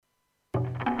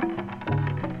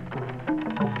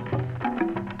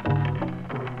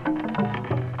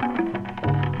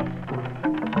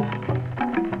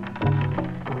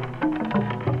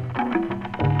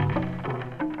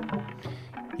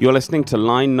You're listening to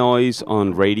Line Noise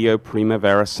on Radio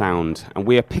Primavera Sound, and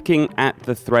we are picking at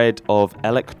the thread of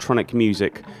electronic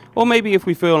music, or maybe if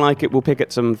we feel like it, we'll pick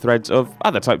at some threads of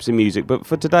other types of music. But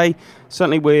for today,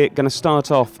 certainly we're going to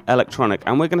start off electronic,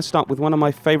 and we're going to start with one of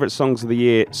my favourite songs of the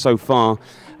year so far,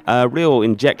 a real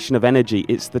injection of energy.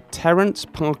 It's the Terence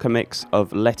Parker mix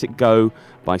of Let It Go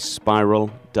by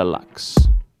Spiral Deluxe.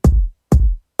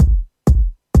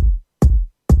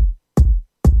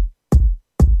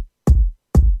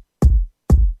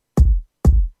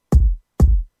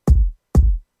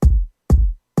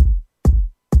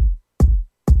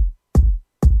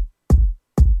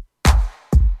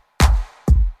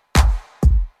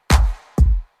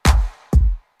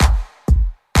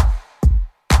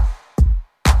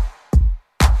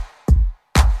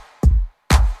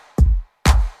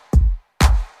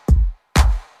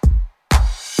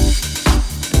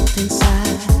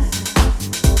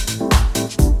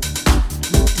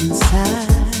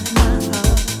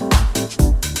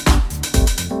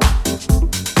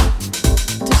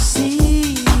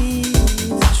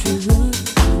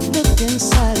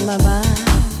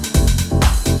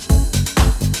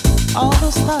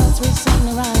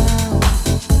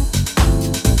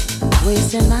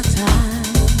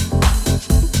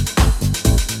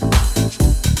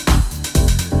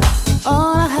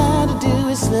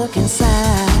 Because I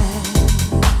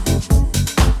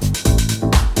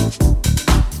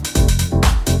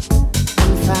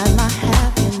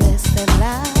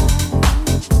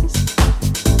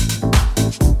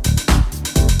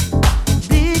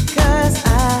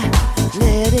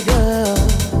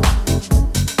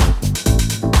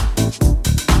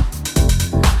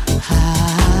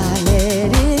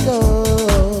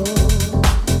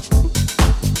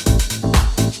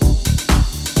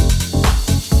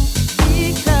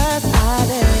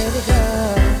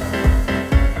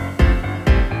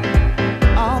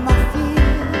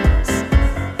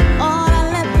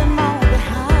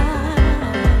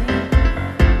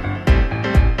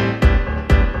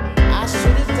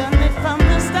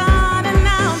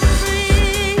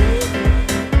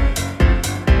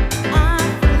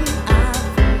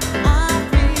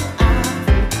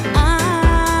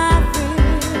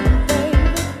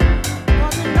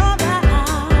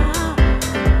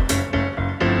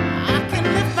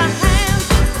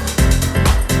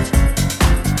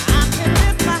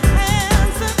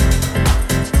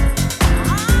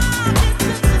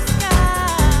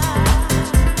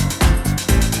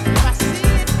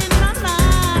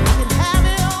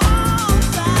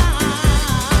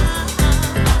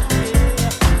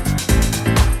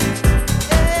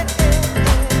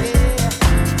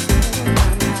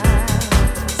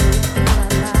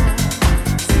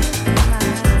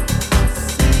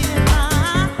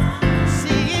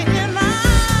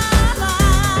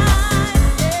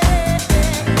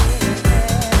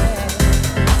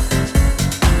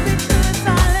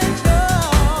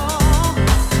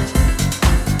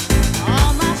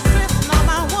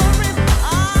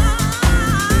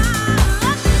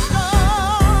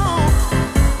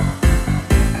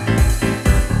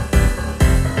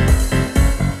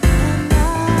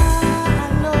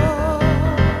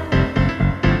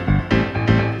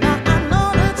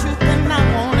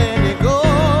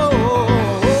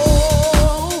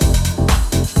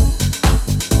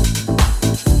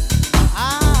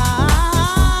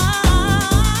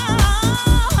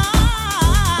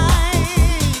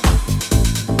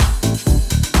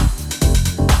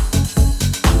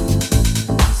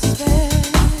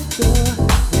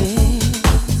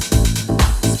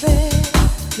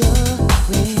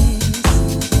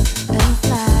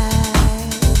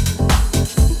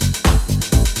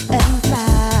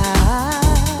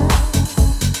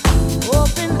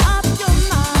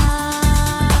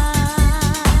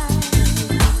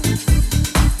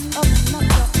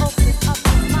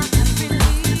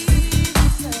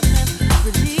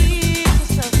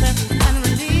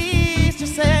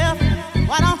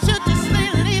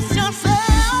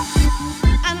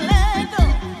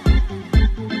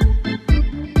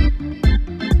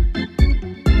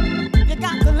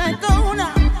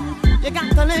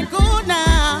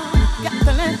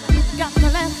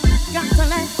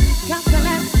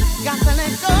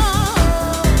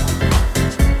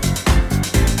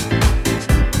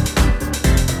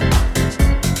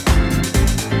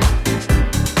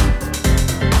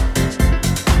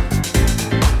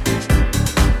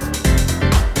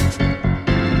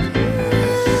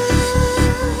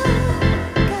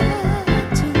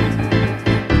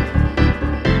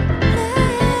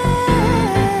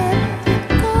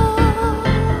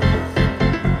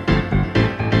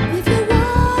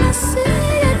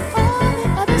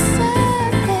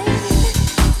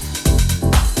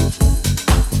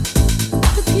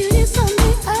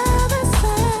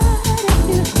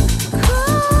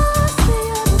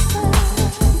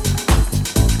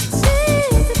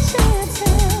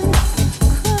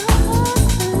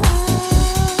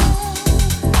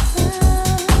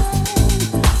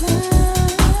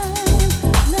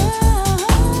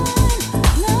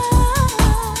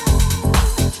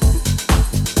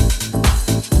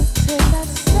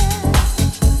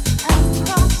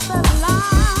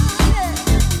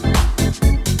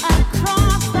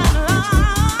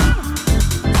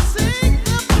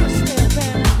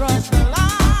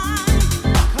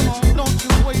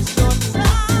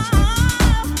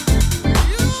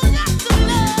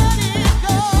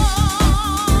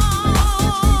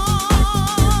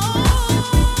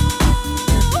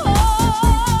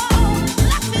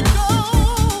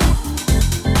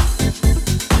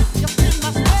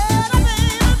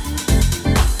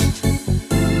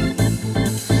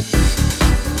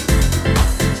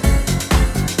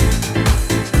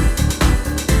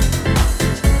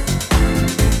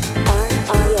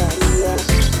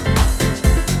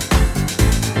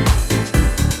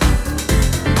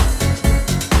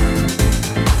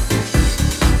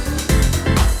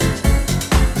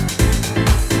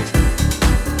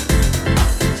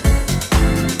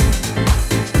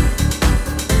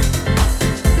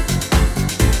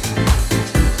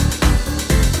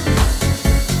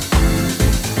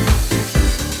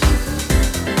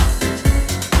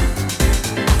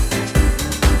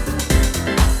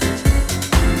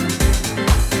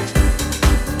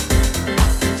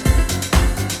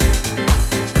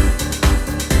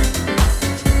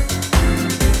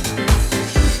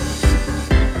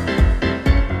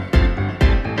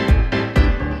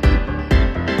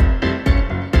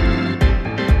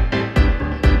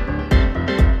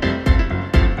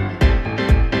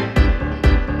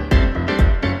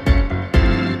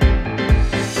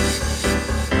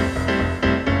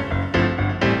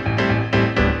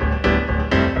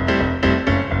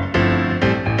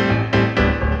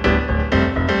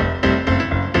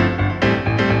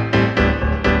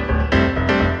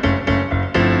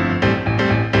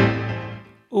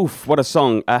Oof, what a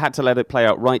song. I had to let it play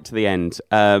out right to the end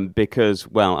because,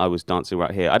 well, I was dancing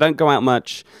right here. I don't go out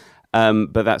much,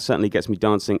 but that certainly gets me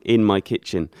dancing in my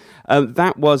kitchen.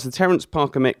 That was the Terence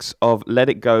Parker mix of Let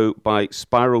It Go by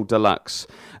Spiral Deluxe,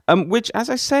 which, as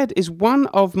I said, is one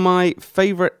of my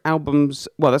favourite albums.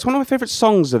 Well, that's one of my favourite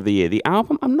songs of the year. The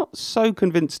album, I'm not so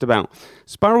convinced about.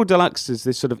 Spiral Deluxe is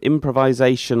this sort of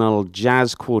improvisational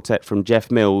jazz quartet from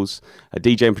Jeff Mills, a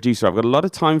DJ and producer I've got a lot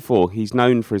of time for. He's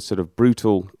known for his sort of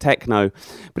brutal techno,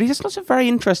 but he does lots of very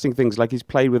interesting things, like he's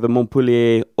played with the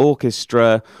Montpellier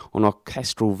Orchestra on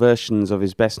orchestral versions of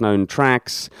his best-known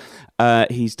tracks.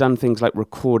 He's done things like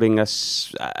recording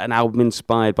an album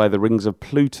inspired by the Rings of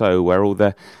Pluto, where all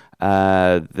the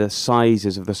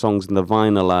sizes of the songs in the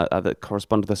vinyl that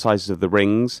correspond to the sizes of the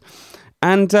rings.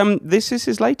 And this is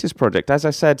his latest project. As I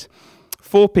said,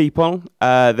 4 people.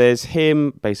 There's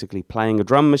him basically playing a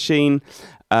drum machine.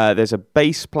 There's a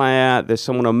bass player. There's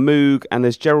someone on Moog. And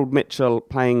there's Gerald Mitchell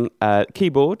playing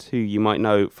keyboard, who you might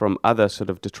know from other sort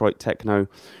of Detroit techno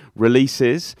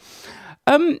releases.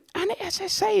 And as I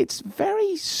say, it's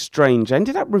very strange. I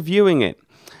ended up reviewing it.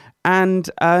 And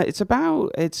it's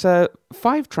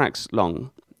 5 tracks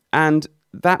long. And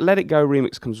that Let It Go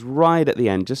remix comes right at the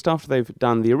end, just after they've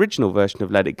done the original version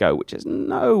of Let It Go, which is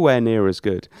nowhere near as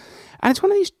good. And it's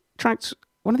one of these tracks,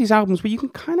 one of these albums where you can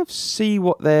kind of see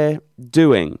what they're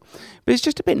doing, but it's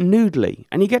just a bit noodly.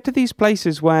 And you get to these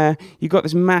places where you've got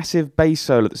this massive bass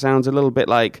solo that sounds a little bit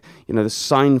like, the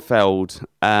Seinfeld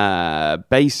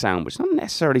bass sound, which is not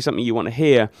necessarily something you want to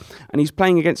hear. And he's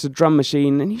playing against a drum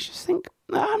machine, and you just think,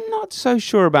 I'm not so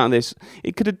sure about this.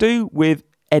 It could have do with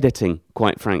editing,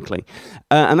 quite frankly.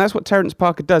 And that's what Terence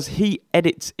Parker does. He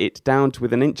edits it down to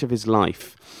within an inch of his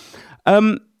life.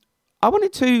 I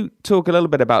wanted to talk a little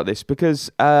bit about this because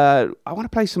I want to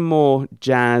play some more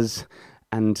jazz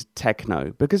and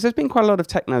techno, because there's been quite a lot of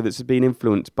techno that's been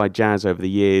influenced by jazz over the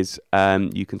years.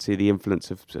 You can see the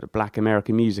influence of sort of Black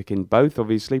American music in both,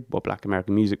 obviously, Black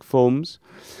American music forms.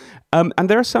 And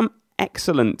there are some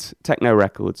excellent techno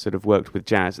records that have worked with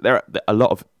jazz. There are a lot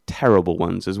of terrible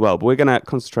ones as well, but we're going to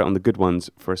concentrate on the good ones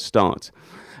for a start.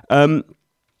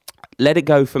 Let It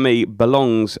Go, for me,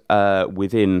 belongs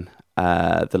within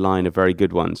the line of very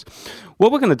good ones.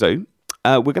 What we're going to do,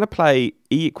 we're going to play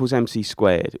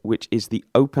E=MC², which is the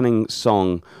opening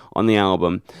song on the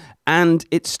album. And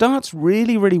it starts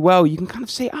really, really well. You can kind of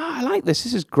see, I like this.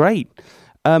 This is great.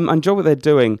 I enjoy what they're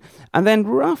doing. And then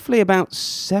roughly about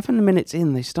 7 minutes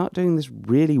in, they start doing this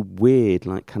really weird,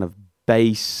 like kind of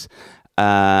bass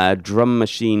drum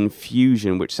machine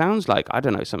fusion, which sounds like, I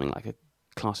don't know, something like a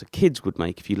class of kids would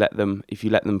make if you let them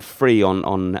free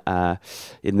on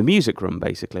in the music room,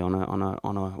 basically on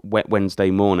a wet Wednesday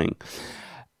morning.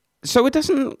 So it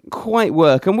doesn't quite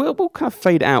work, and we'll kind of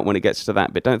fade out when it gets to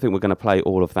that bit. Don't think we're going to play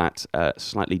all of that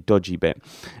slightly dodgy bit.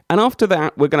 And after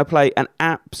that, we're going to play an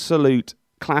absolute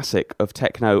classic of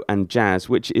techno and jazz,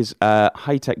 which is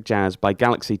High-Tech Jazz by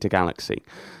Galaxy to Galaxy.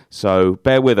 So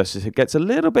bear with us. If it gets a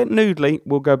little bit noodly,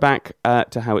 we'll go back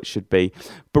to how it should be.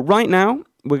 But right now,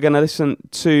 we're going to listen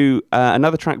to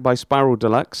another track by Spiral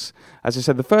Deluxe. As I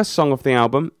said, the first song of the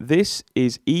album. This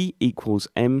is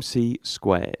E=MC².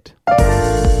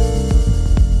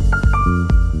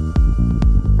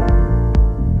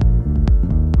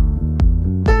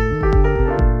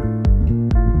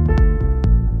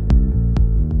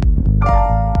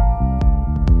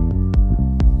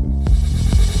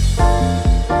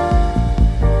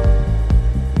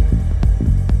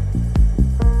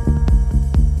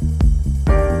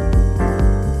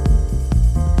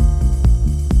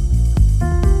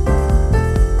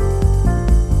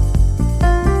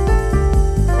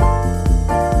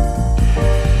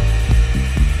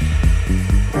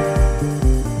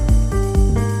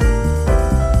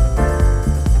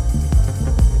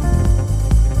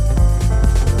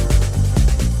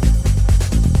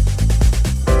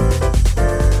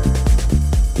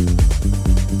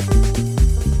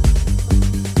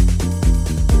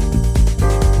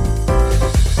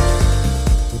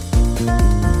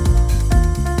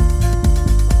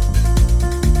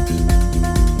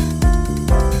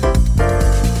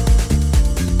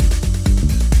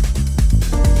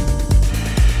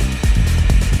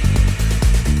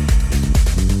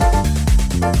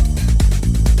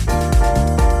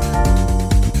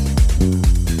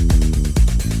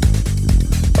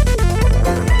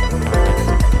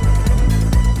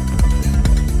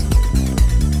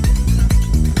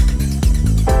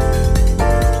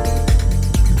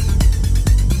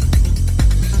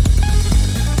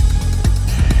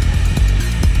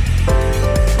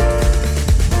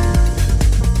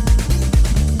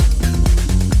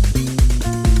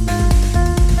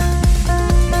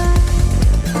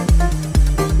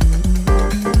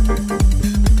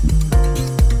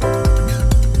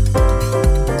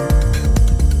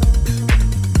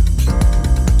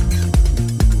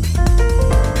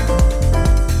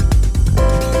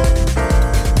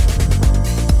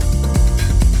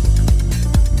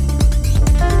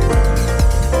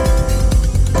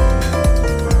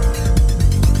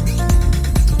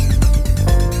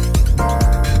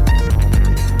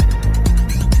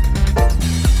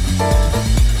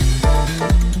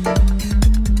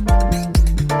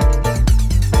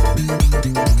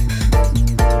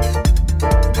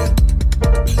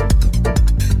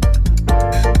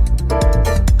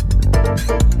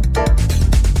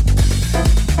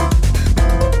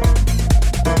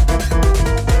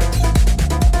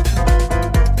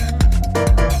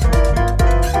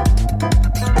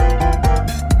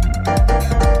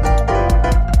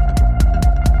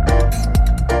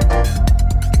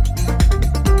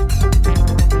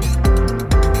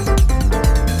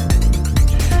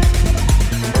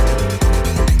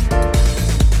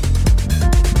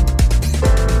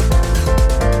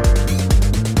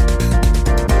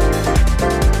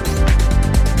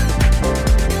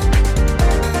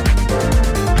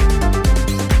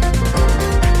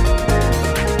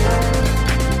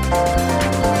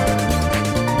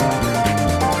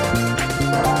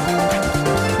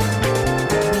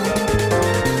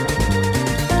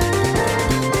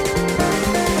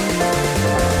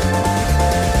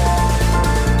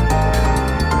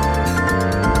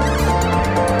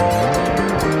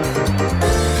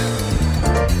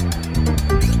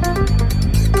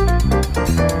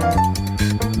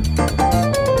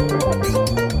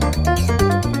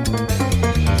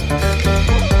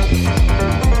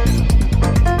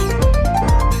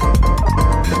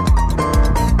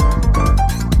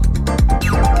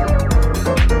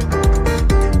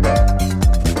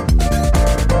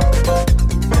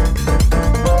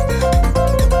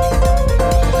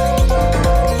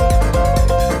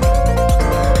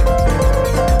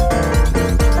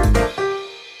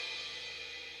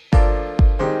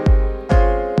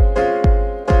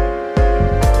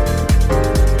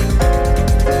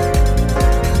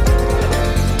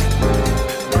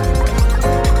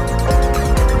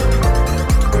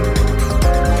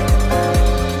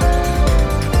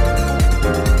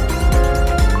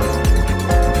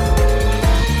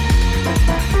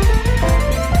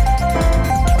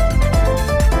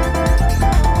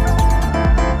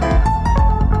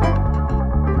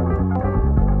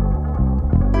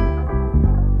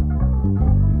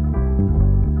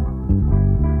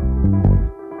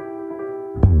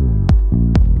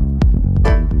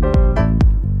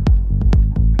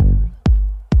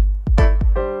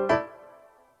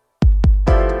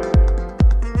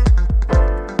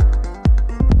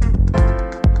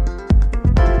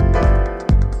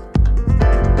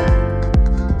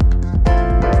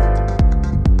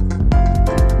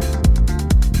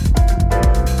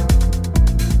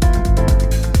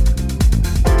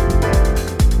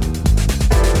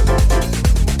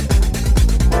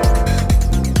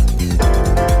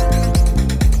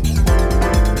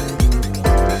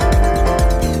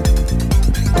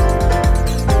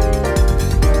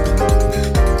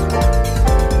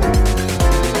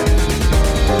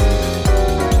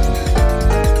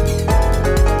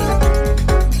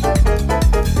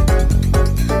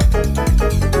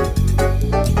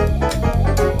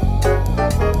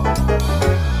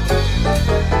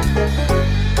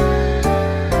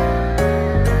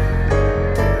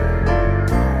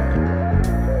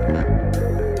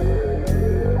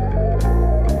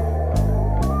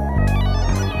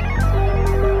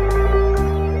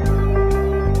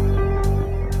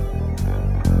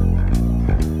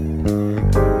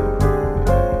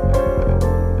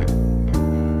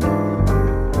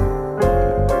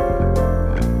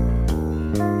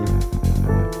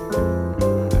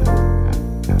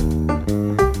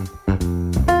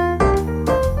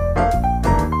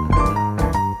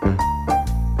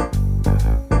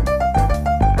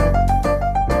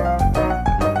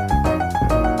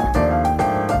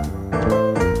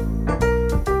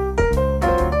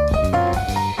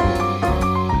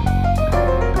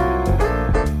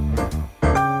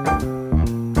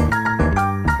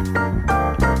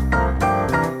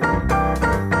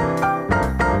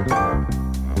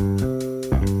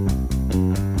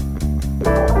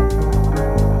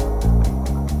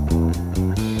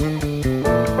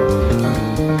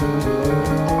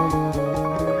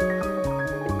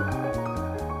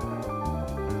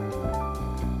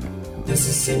 This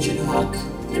is St. Hawk.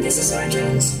 And this is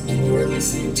Jones. And you are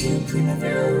listening to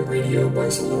Primavera Radio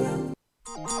Barcelona.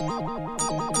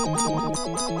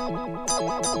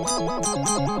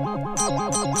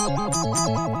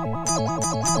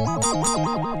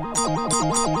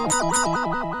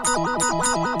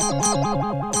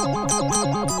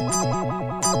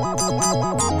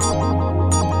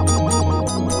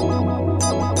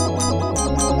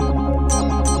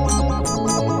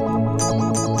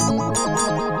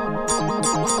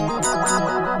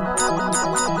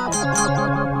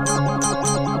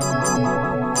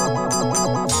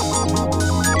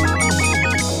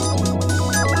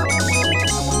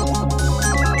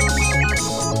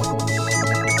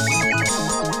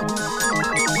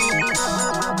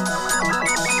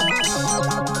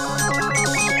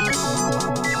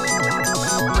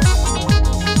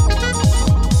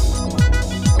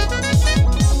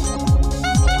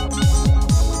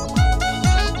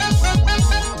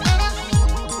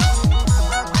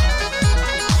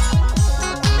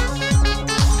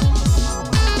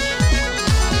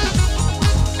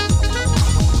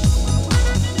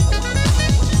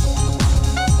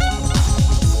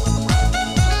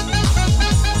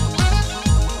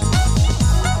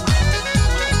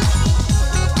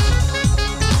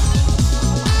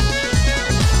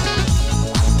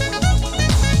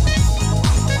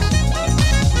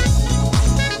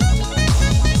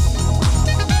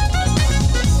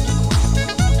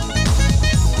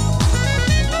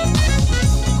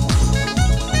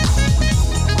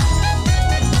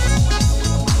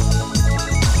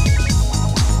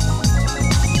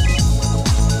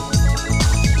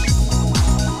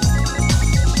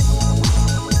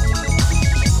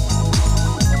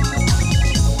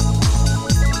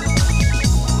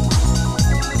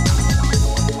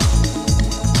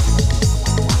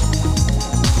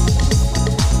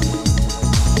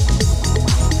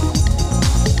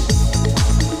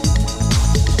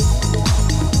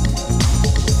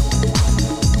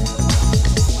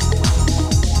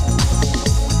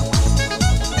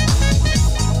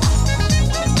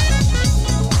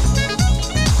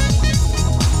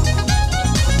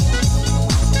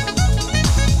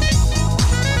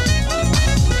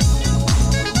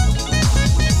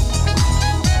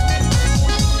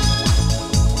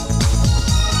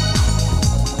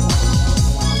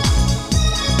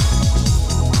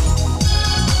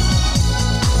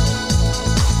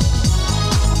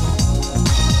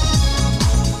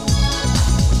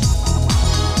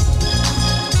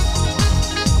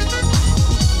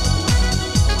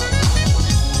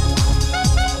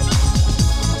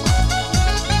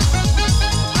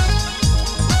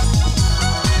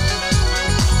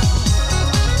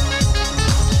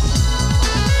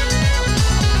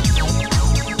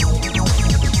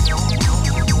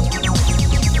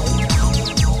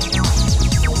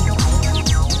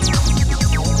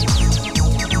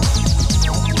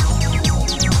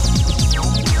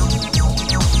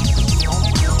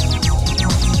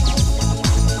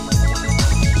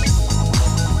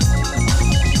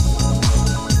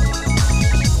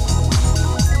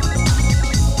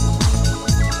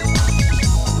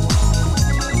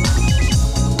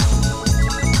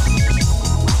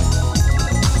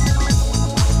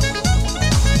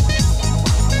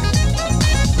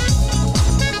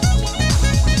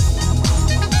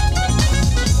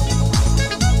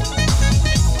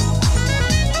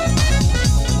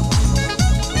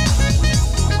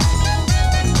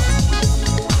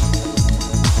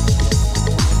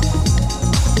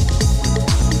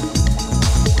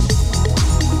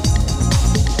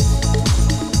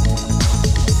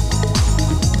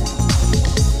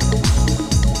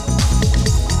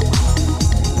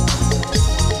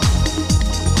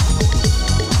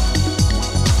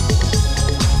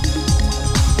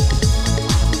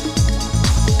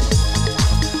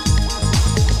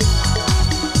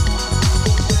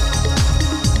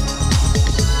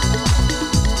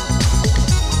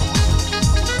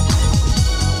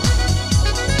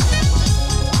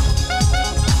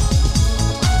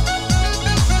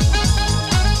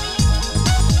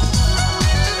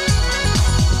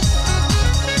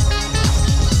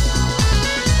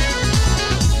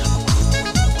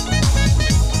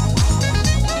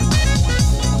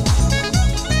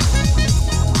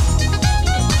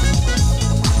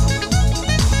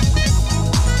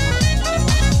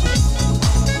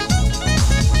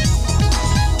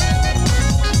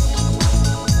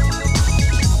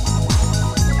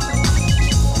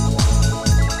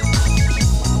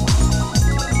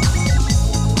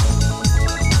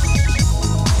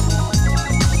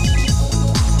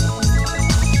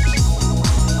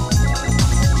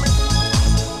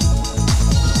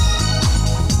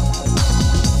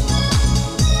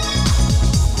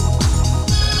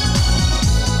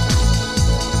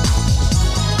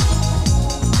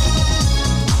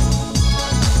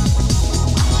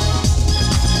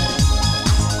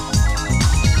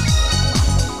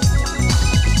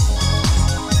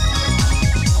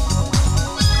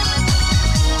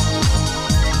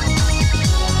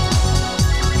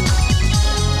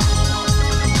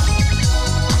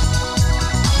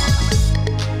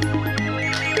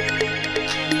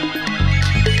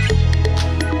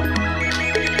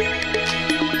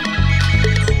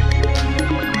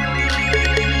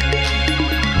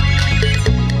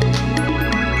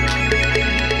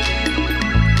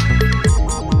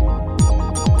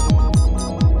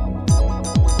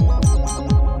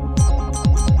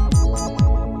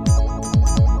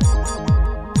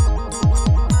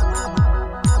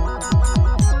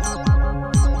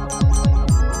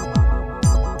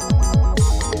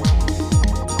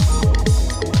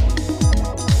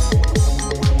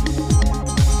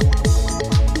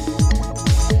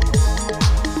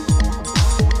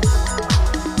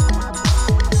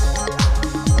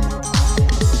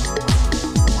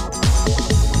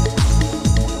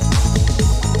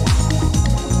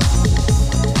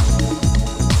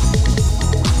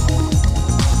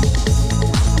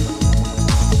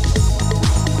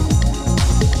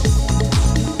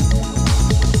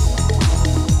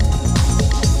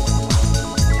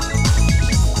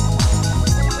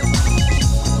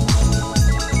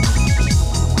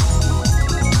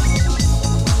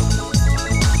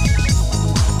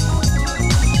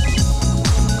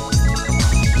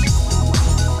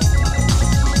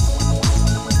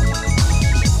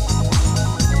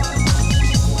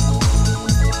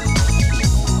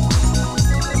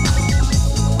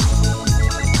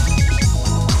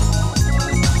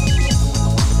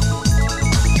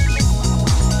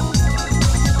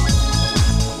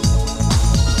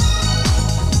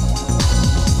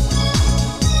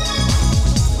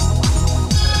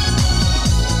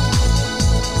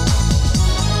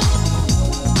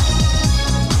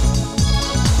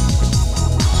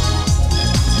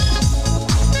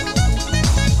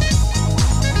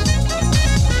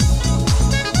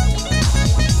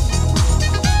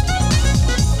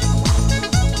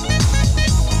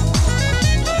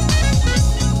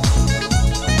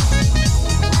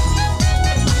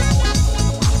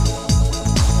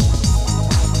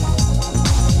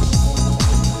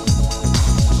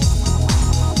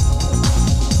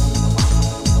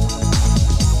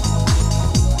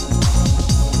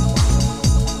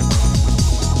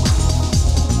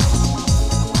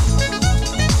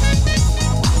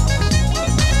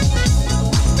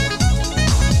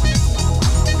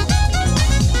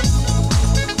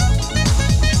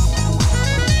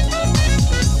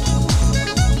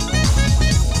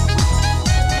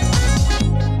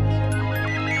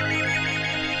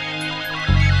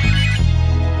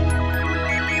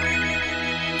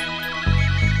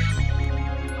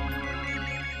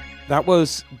 That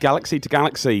was Galaxy to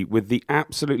Galaxy with the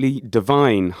absolutely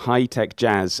divine high-tech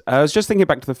jazz. I was just thinking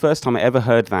back to the first time I ever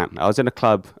heard that. I was in a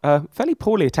club, a fairly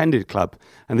poorly attended club,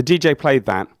 and the DJ played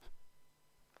that.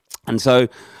 And so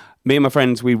me and my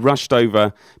friends, we rushed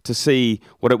over to see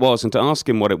what it was and to ask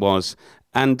him what it was.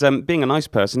 And being a nice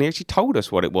person, he actually told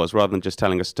us what it was rather than just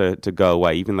telling us to go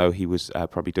away, even though he was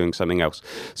probably doing something else.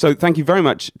 So thank you very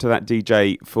much to that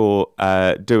DJ for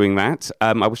doing that.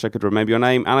 I wish I could remember your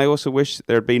name, and I also wish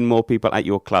there had been more people at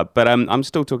your club. But I'm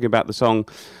still talking about the song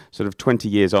sort of 20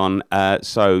 years on,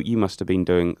 so you must have been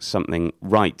doing something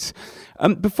right.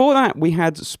 Before that, we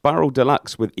had Spiral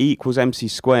Deluxe with E equals MC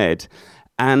squared.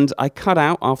 And I cut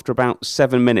out after about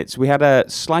 7 minutes. We had a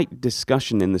slight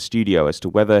discussion in the studio as to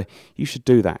whether you should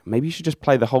do that. Maybe you should just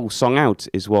play the whole song out,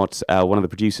 is what one of the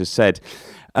producers said.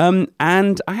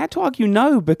 And I had to argue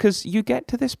no, because you get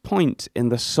to this point in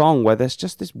the song where there's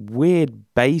just this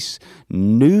weird bass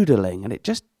noodling, and it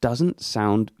just doesn't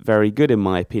sound very good, in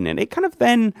my opinion. It kind of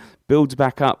then builds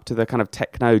back up to the kind of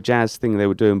techno jazz thing they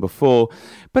were doing before,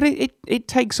 but it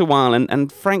takes a while,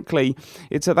 and frankly,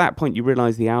 it's at that point you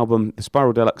realise the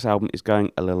Spiral Deluxe album, is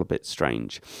going a little bit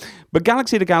strange. But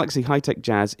Galaxy to Galaxy High-Tech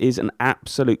Jazz is an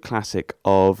absolute classic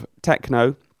of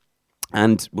techno,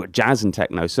 and jazz and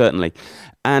techno, certainly.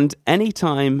 And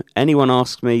anytime anyone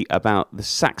asks me about the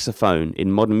saxophone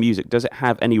in modern music, does it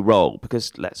have any role?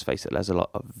 Because let's face it, there's a lot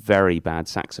of very bad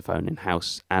saxophone in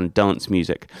house and dance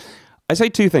music. I say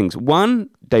two things. One,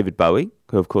 David Bowie,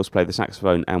 who of course played the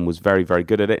saxophone and was very, very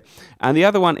good at it. And the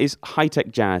other one is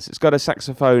high-tech jazz. It's got a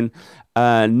saxophone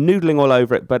noodling all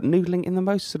over it, but noodling in the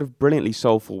most sort of brilliantly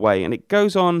soulful way. And it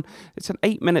goes on, it's an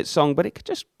 8-minute song, but it could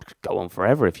just go on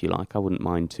forever if you like. I wouldn't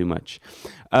mind too much.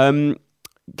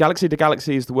 Galaxy to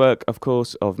Galaxy is the work, of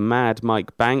course, of Mad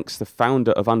Mike Banks, the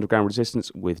founder of Underground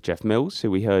Resistance with Jeff Mills, who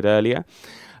we heard earlier.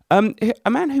 A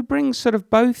man who brings sort of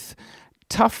both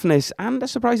toughness and a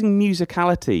surprising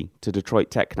musicality to Detroit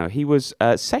techno. He was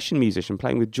a session musician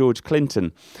playing with George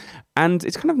Clinton, and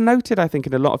it's kind of noted, I think,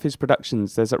 in a lot of his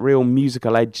productions, there's a real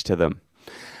musical edge to them.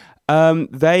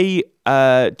 They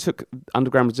took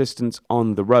Underground Resistance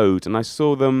on the road, and I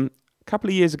saw them a couple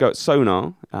of years ago at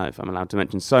Sonar, if I'm allowed to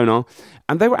mention Sonar,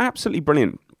 and they were absolutely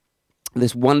brilliant.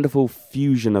 This wonderful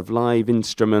fusion of live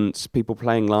instruments, people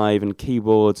playing live and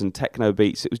keyboards and techno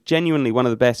beats. It was genuinely one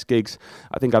of the best gigs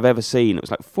I think I've ever seen. It was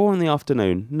like 4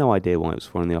 PM. No idea why it was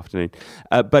 4 PM.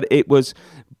 But it was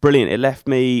brilliant. It left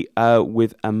me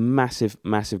with a massive,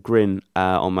 massive grin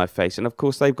on my face. And of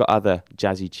course, they've got other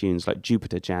jazzy tunes like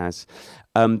Jupiter Jazz.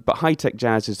 But high-tech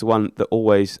jazz is the one that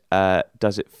always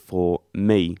does it for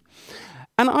me.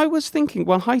 And I was thinking,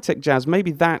 well, high-tech jazz,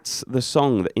 maybe that's the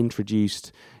song that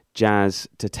introduced jazz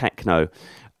to techno.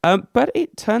 But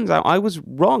it turns out I was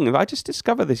wrong. I just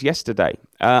discovered this yesterday.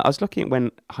 I was looking at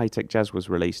when high-tech jazz was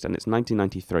released, and it's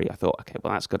 1993. I thought, okay,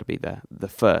 well, that's got to be the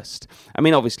first. I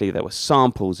mean, obviously, there were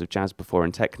samples of jazz before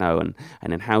in techno and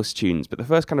in house tunes, but the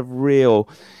first kind of real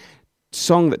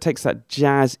song that takes that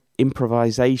jazz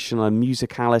improvisational and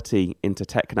musicality into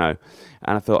techno.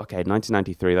 And I thought, okay,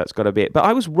 1993, that's got to be it. But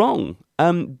I was wrong,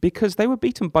 because they were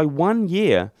beaten by 1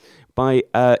 year by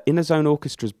Inner Zone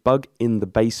Orchestra's Bug in the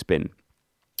Bass Bin,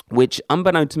 which,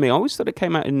 unbeknown to me, I always thought it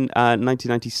came out in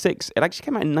 1996. It actually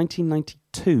came out in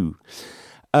 1992,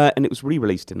 and it was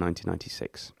re-released in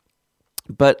 1996.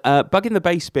 But Bug in the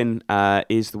Bass Bin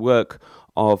is the work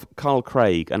of Carl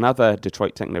Craig, another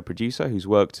Detroit techno producer who's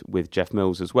worked with Jeff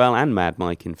Mills as well, and Mad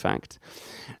Mike, in fact.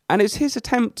 And it's his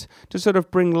attempt to sort of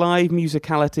bring live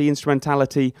musicality,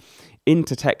 instrumentality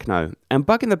into techno. And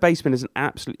Bug in the Bass Bin is an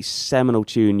absolutely seminal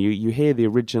tune. You hear the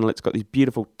original. It's got these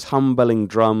beautiful tumbling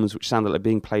drums which sound like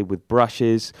being played with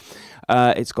brushes.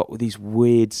 It's got these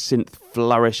weird synth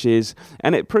flourishes,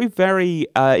 and it proved very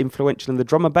influential in the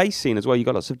drum and bass scene as well. You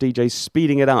got lots of DJs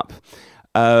speeding it up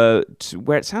to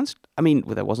where it sounds, I mean,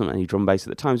 well, there wasn't any drum bass at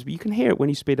the times, but you can hear it when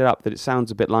you speed it up that it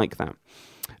sounds a bit like that.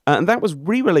 And that was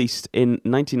re-released in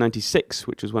 1996,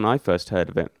 which was when I first heard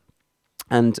of it.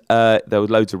 And there were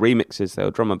loads of remixes. There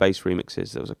were drum and bass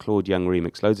remixes. There was a Claude Young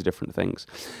remix, loads of different things.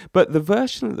 But the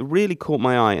version that really caught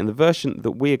my eye, and the version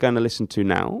that we are going to listen to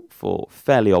now, for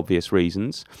fairly obvious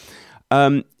reasons,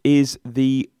 is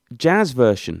the jazz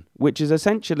version, which is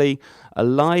essentially a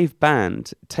live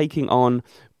band taking on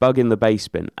Bug in the Bass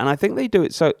Bin. And I think they do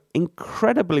it so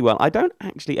incredibly well. I don't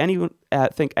actually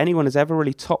think anyone has ever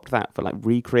really topped that for like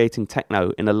recreating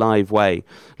techno in a live way.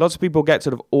 Lots of people get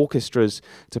sort of orchestras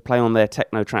to play on their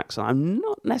techno tracks, and I'm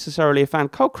not necessarily a fan.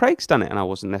 Carl Craig's done it, and I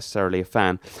wasn't necessarily a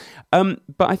fan. But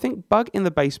I think Bug in the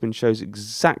Bass Bin shows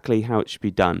exactly how it should be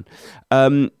done.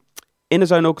 Inner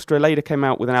Zone Orchestra later came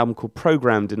out with an album called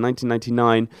Programmed in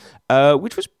 1999,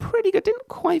 which was pretty good. Didn't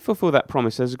quite fulfill that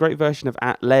promise. There's a great version of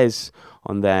At Les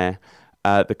on there,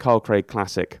 the Carl Craig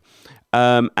classic,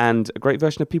 and a great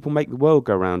version of People Make the World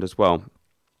Go Round as well.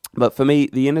 But for me,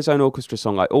 the Inner Zone Orchestra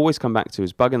song I always come back to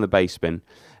is Bug in the Bass Bin,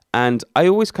 and I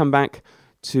always come back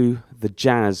to the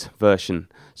jazz version.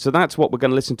 So that's what we're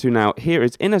going to listen to now. Here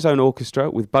is Inner Zone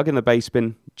Orchestra with Bug in the Bass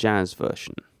Bin, jazz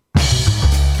version.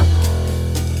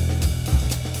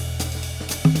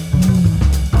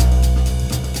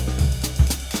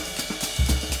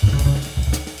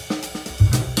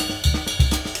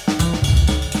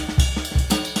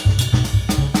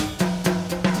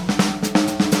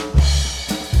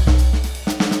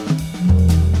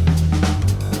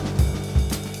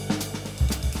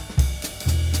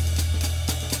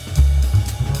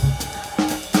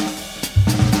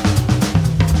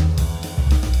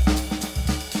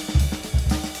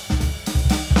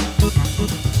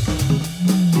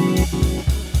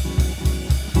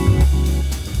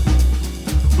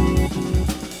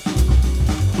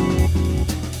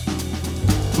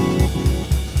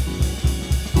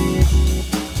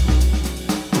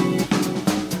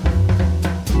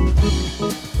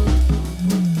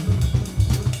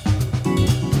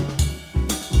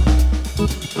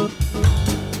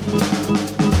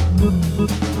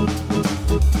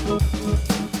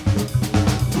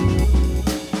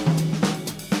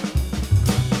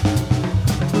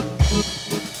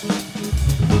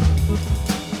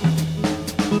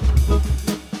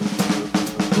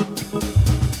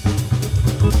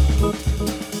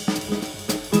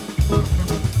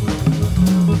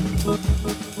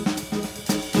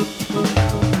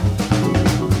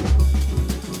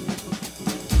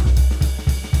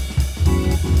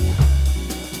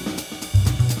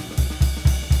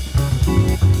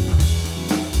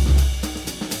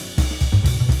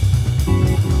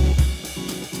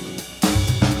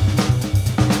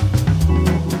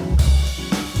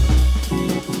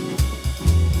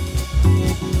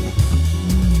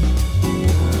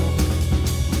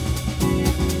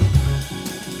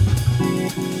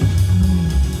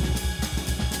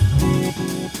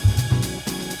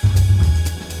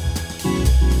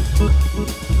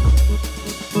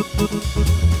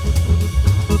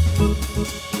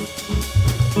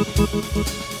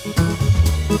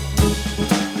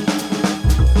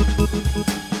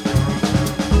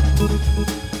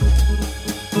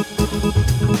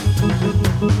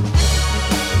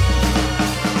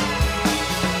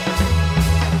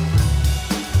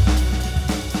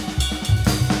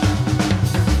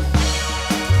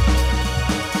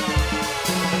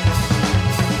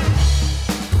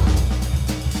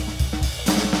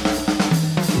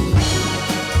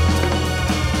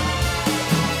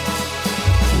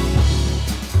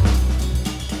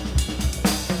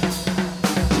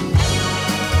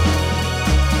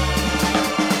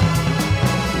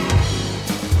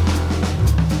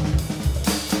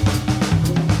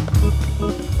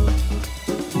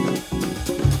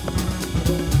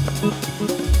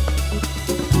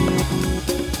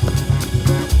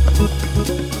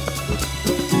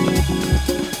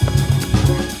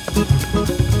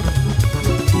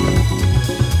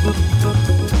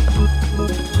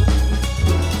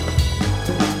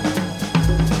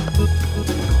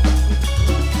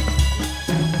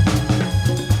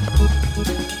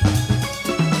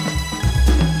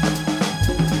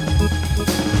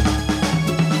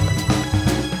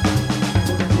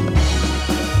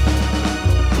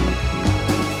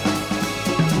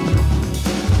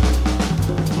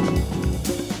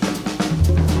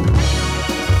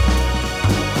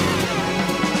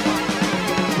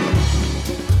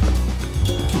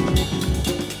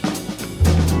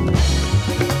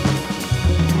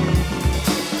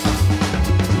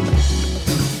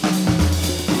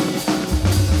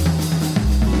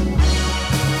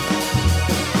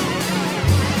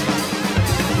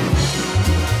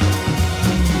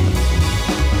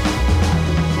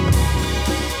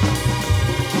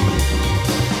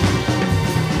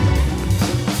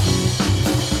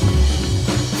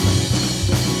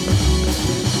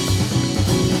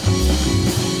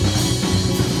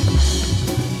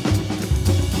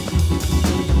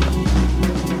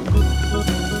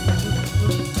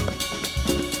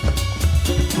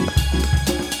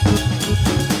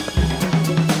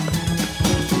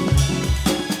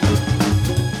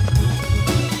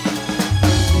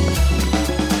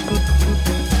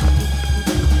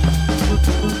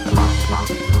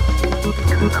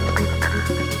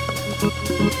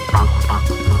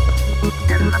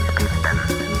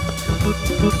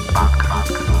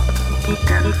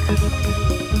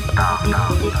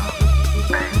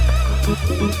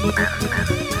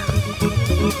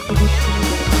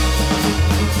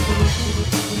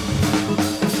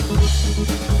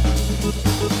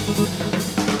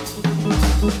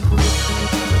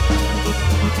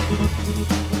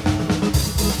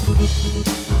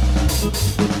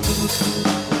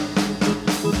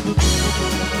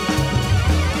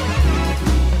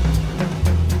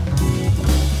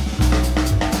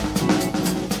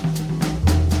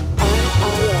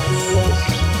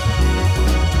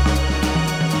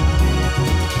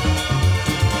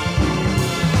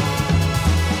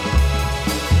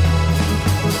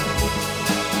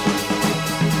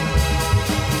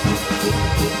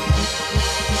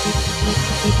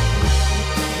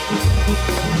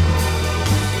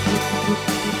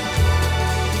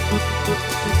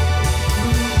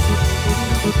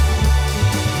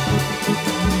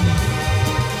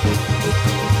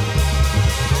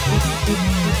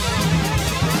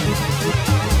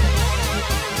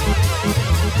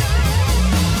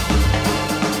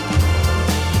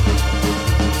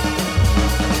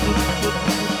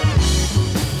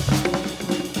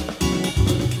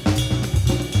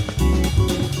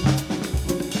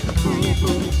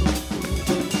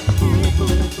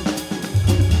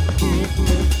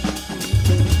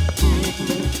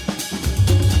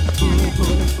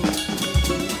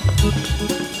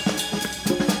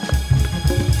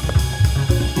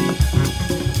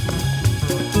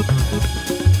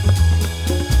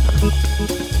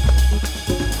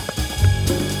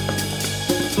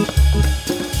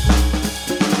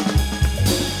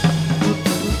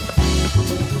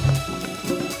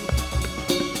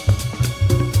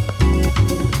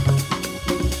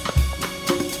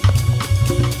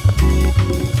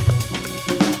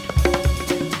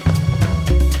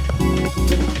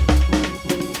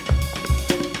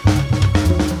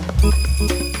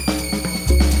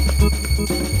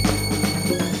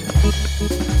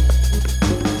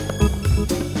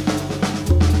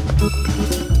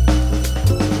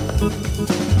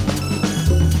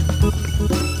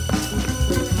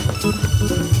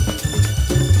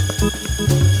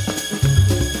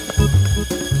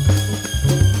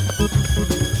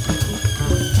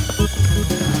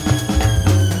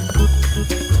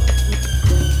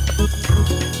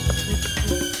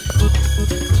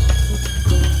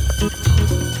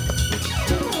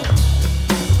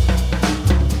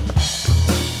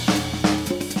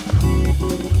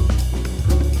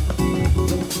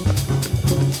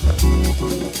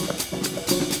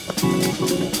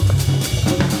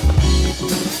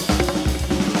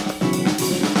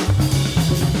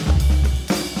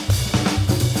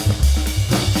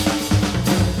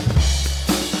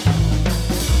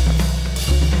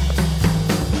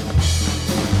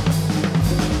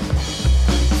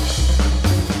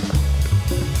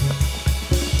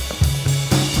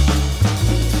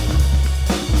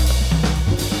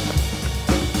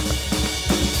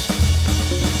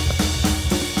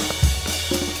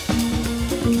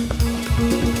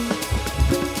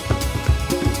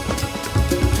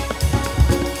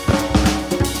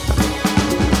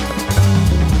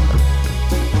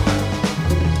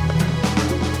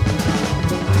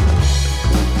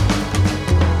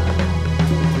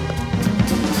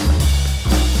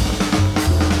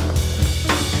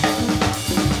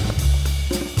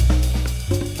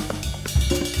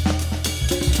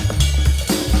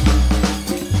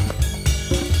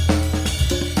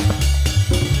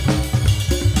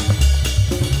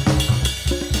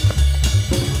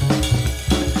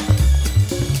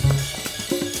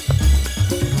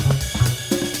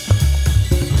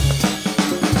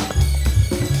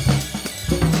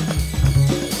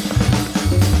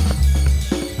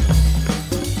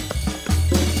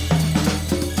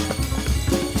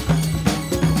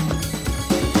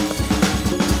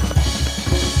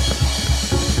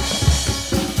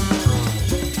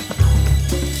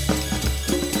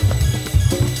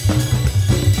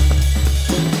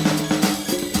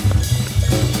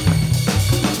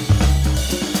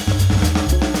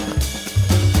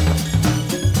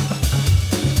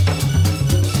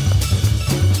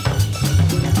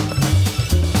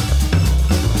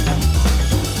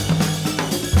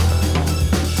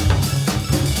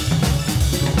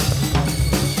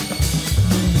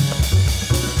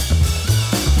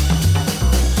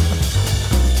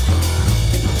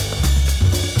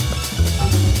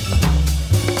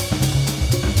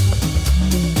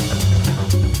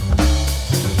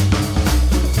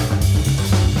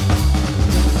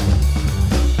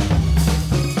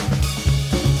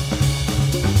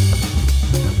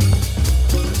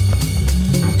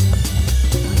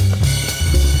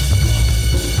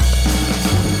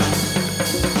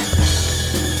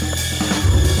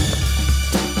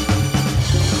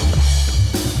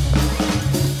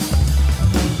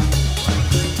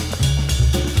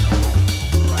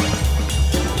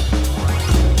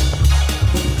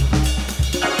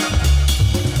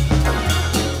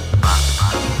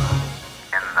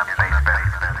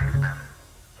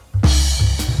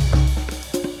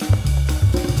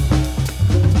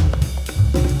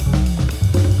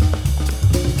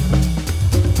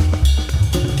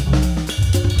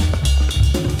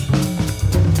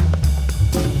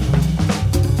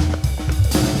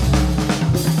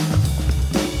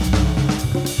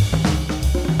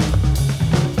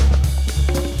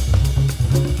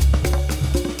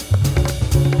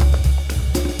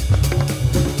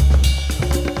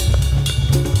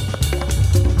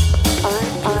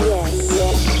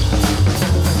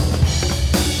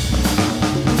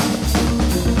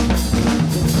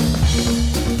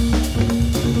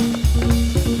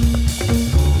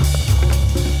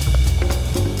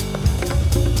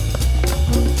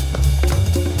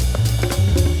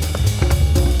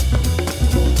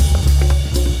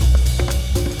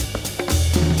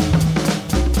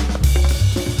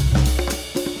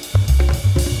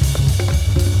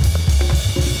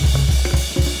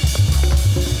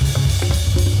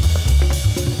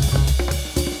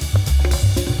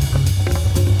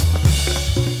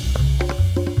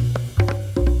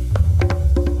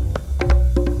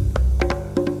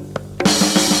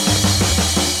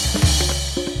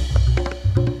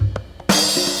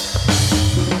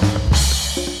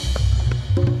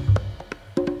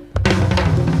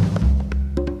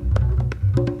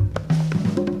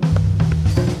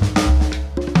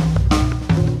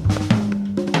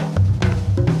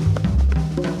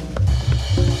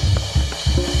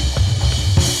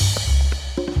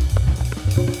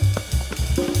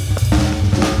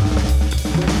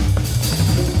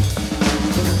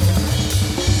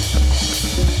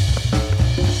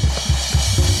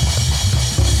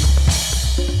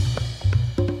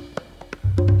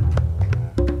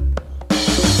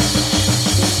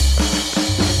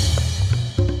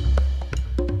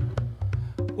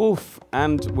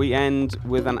 and we end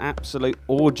with an absolute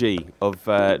orgy of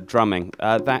drumming.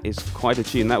 That is quite a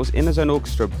tune. That was Inner Zone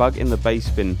Orchestra, Bug in the Bass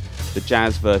Bin, the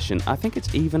jazz version. I think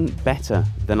it's even better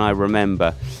than I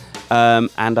remember.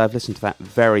 And I've listened to that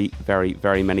very, very,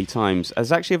 very many times.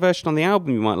 There's actually a version on the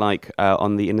album you might like,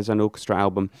 on the Inner Zone Orchestra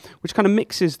album, which kind of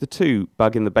mixes the two,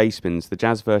 Bug in the Bass Bins, the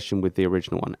jazz version with the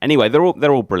original one. Anyway, they're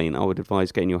all brilliant. I would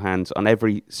advise getting your hands on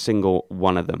every single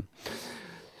one of them.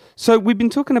 So we've been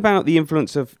talking about the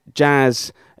influence of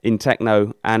jazz in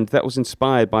techno, and that was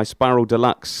inspired by Spiral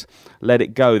Deluxe, Let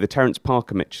It Go, the Terence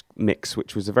Parker mix,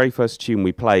 which was the very first tune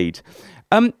we played.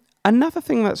 Another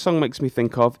thing that song makes me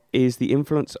think of is the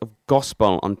influence of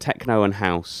gospel on techno and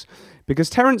house, because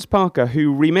Terence Parker,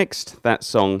 who remixed that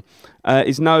song,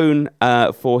 is known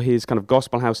for his kind of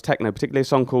gospel house techno, particularly a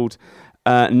song called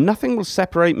Nothing Will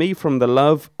Separate Me from the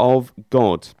Love of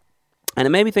God. And it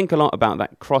made me think a lot about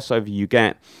that crossover you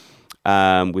get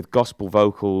with gospel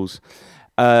vocals,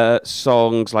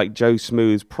 songs like Joe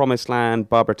Smooth's Promised Land,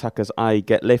 Barbara Tucker's I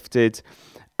Get Lifted,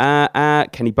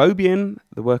 Kenny Bobian,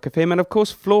 the work of him, and of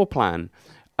course Floor Plan,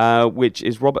 which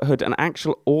is Robert Hood, an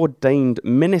actual ordained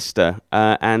minister,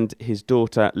 and his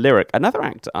daughter Lyric, another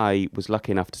act I was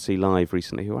lucky enough to see live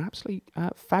recently, who are absolutely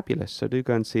fabulous, so do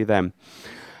go and see them.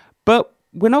 But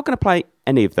we're not going to play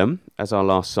any of them as our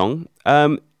last song.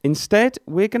 Instead,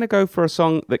 we're going to go for a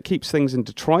song that keeps things in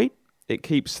Detroit. It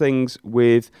keeps things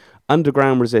with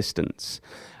underground resistance.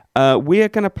 We are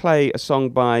going to play a song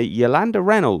by Yolanda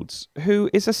Reynolds, who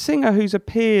is a singer who's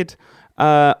appeared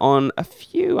on a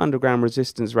few underground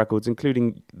resistance records,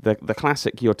 including the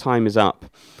classic Your Time Is Up.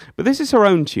 But this is her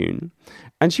own tune,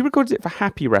 and she recorded it for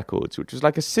Happy Records, which was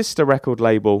like a sister record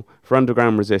label for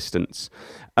underground resistance,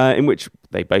 in which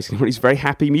they basically released very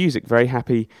happy music, very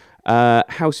happy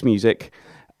house music,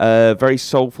 very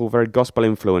soulful, very gospel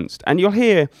influenced. And you'll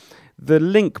hear the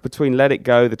link between Let It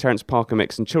Go, the Terence Parker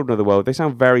mix, and Children of the World. They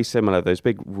sound very similar. Those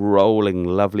big, rolling,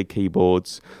 lovely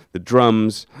keyboards, the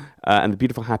drums, and the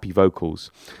beautiful, happy vocals.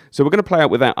 So we're going to play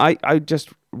out with that. I just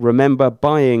remember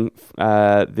buying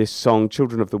this song,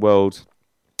 Children of the World,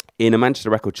 in a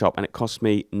Manchester record shop, and it cost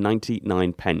me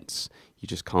 99 pence. You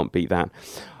just can't beat that.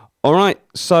 All right,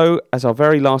 so as our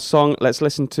very last song, let's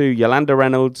listen to Yolanda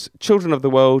Reynolds' Children of the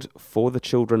World for the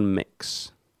Children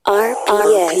mix.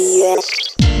 RPS.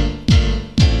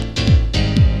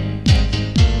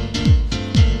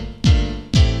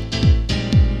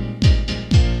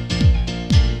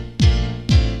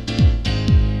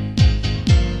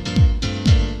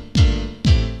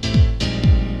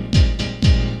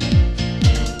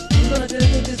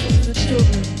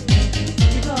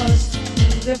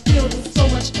 They're filled with so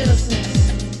much innocence,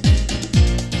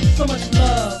 so much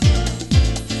love,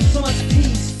 so much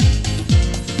peace.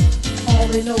 All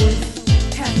they know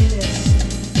is happiness.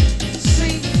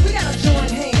 See, we gotta join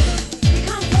hands,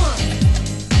 become one.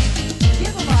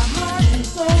 Give them our hearts and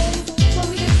souls so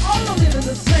we can all live in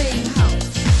the same house.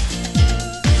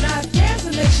 Now if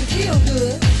dancing makes you feel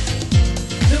good,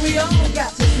 then we all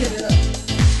got to give it up.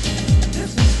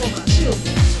 This one's for my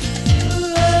children.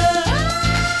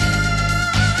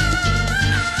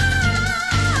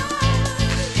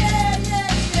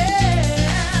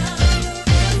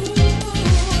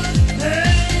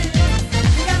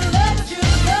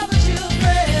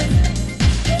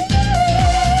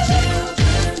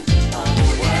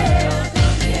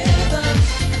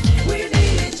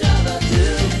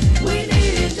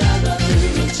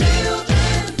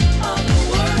 Children of the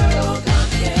world, come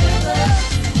together.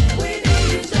 We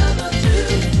need each other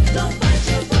too.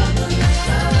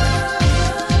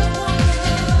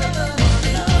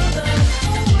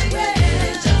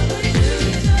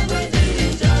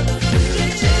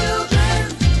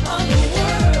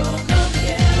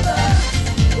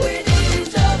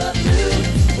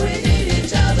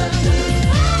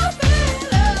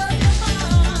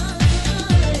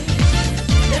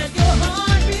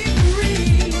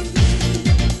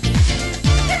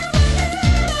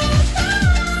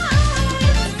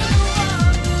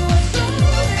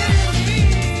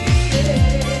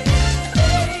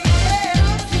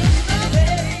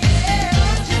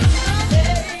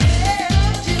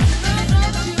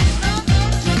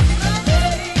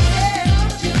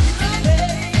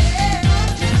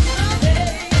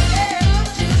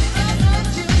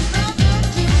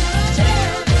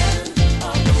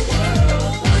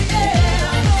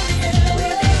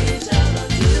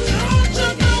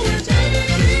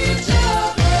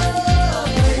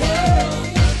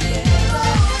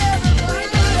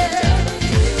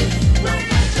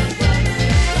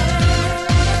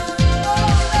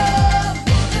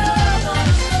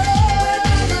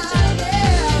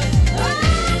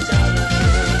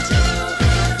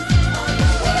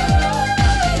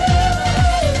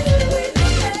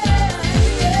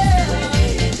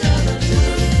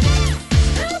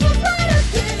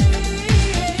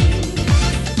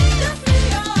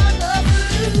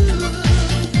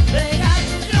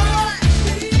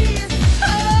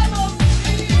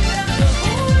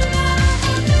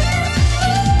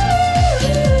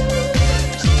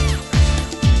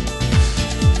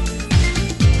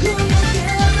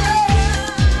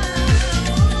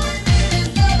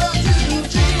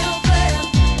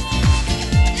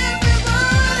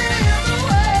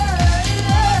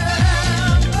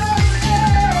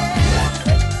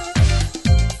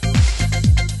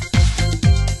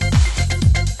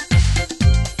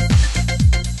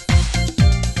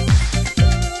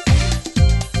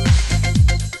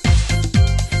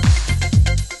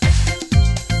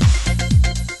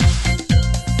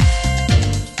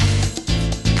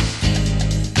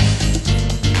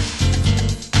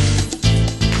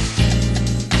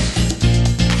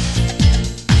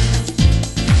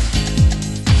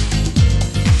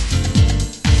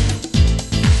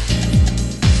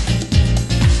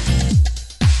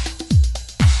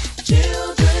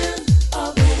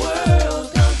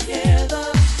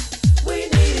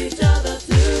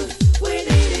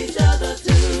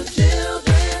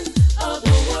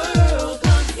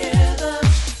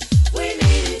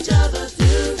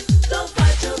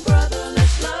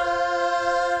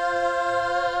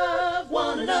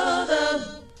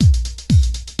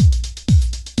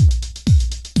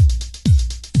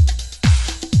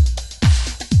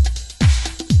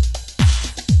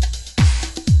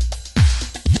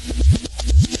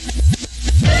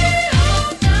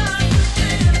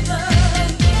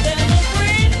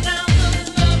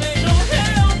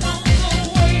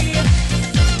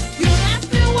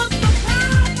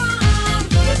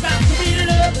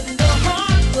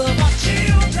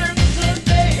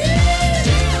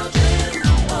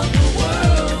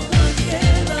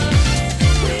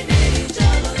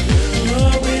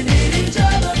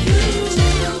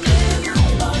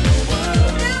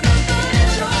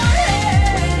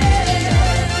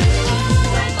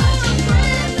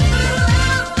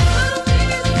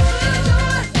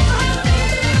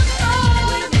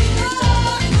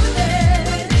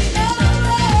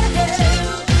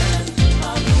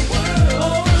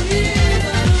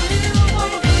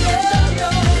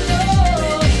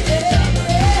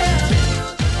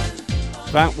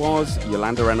 That was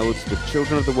Yolanda Reynolds with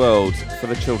Children of the World for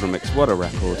the Children Mix. What a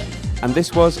record. And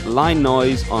this was Line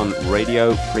Noise on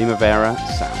Radio Primavera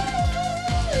Sound.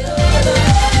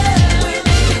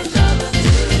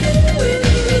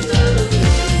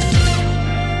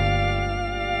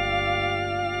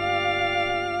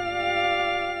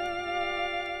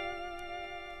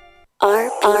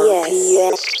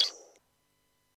 RPS.